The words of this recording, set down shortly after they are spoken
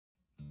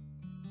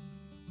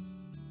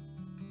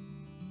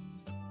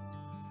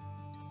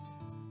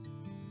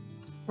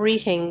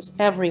Greetings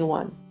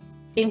everyone.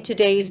 In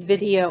today's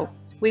video,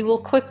 we will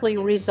quickly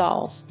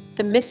resolve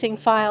the missing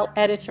file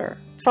editor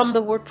from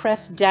the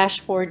WordPress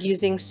dashboard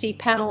using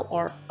cPanel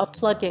or a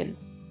plugin.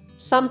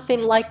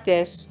 Something like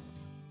this,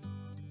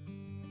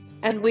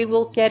 and we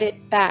will get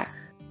it back.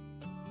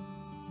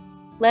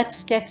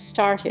 Let's get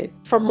started.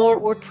 For more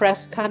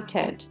WordPress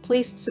content,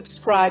 please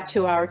subscribe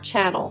to our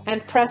channel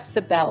and press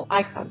the bell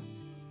icon.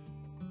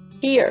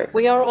 Here,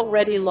 we are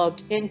already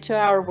logged into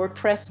our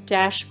WordPress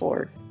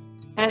dashboard.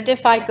 And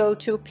if I go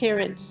to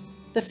Appearance,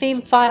 the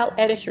theme file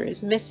editor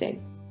is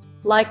missing.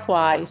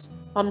 Likewise,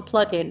 on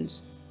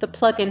Plugins, the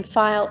plugin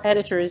file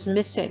editor is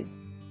missing.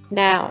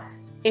 Now,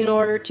 in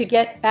order to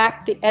get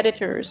back the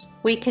editors,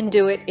 we can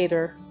do it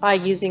either by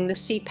using the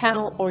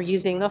cPanel or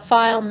using a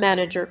file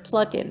manager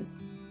plugin.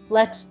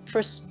 Let's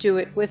first do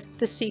it with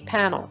the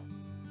cPanel.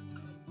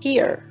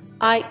 Here,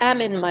 I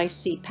am in my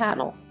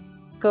cPanel.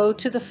 Go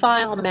to the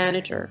File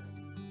Manager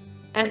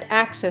and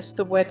access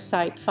the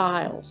website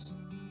files.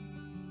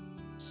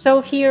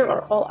 So here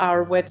are all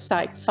our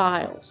website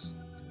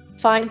files.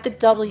 Find the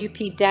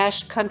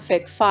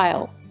wp-config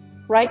file,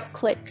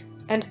 right-click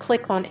and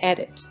click on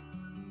Edit.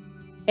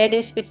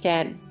 Edit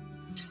again.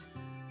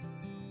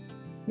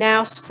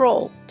 Now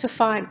scroll to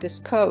find this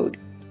code,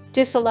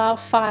 Disallow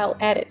File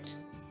Edit.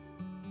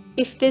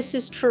 If this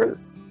is true,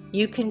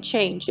 you can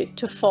change it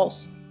to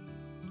false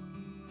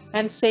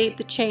and save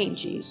the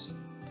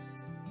changes.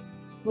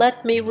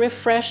 Let me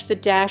refresh the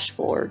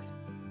dashboard.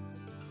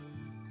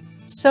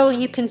 So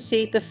you can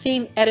see the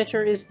theme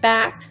editor is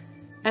back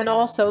and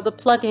also the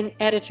plugin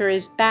editor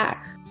is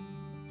back.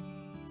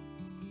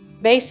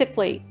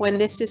 Basically, when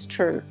this is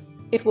true,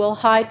 it will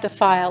hide the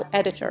file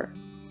editor.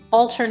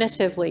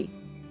 Alternatively,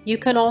 you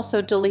can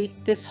also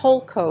delete this whole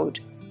code.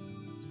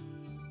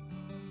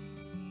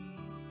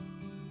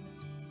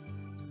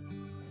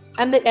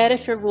 And the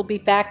editor will be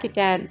back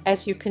again,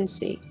 as you can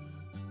see.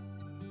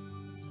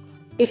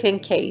 If in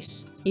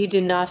case you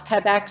do not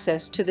have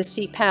access to the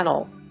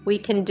cPanel, we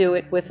can do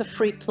it with a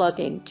free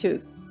plugin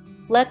too.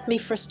 Let me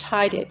first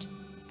hide it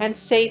and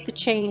save the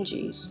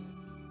changes.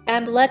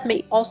 And let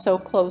me also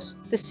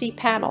close the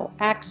cPanel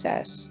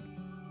access.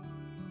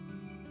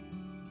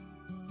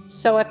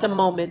 So at the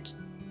moment,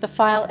 the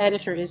file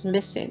editor is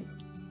missing.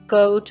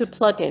 Go to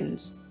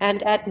Plugins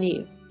and Add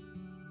New.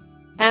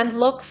 And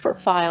look for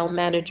File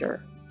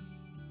Manager.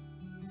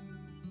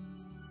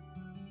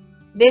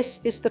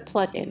 This is the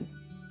plugin.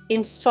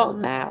 Install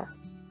now.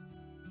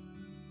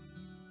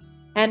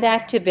 And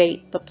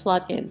activate the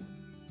plugin.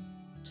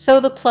 So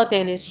the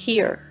plugin is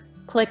here.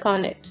 Click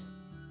on it.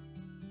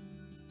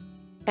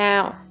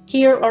 Now,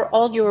 here are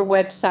all your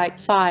website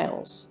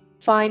files.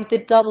 Find the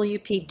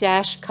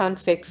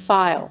wp-config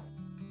file.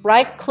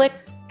 Right-click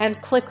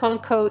and click on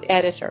Code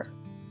Editor.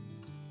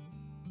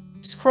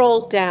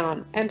 Scroll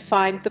down and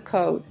find the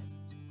code.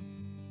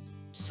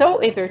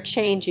 So either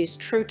change is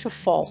true to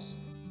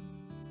false,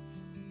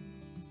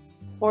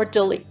 or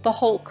delete the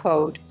whole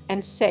code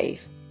and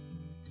save.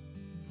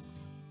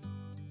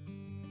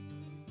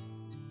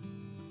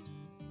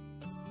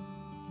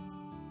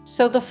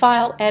 So the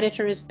file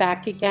editor is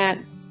back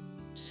again.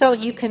 So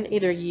you can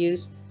either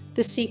use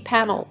the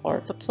cPanel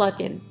or the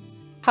plugin.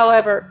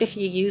 However, if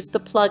you use the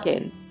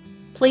plugin,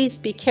 please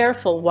be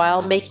careful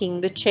while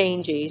making the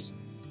changes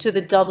to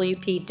the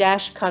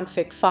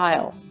wp-config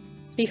file,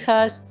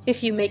 because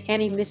if you make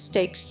any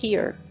mistakes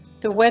here,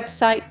 the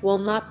website will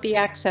not be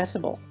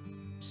accessible.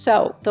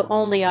 So the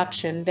only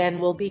option then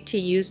will be to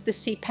use the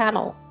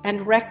cPanel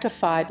and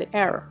rectify the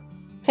error.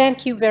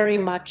 Thank you very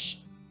much.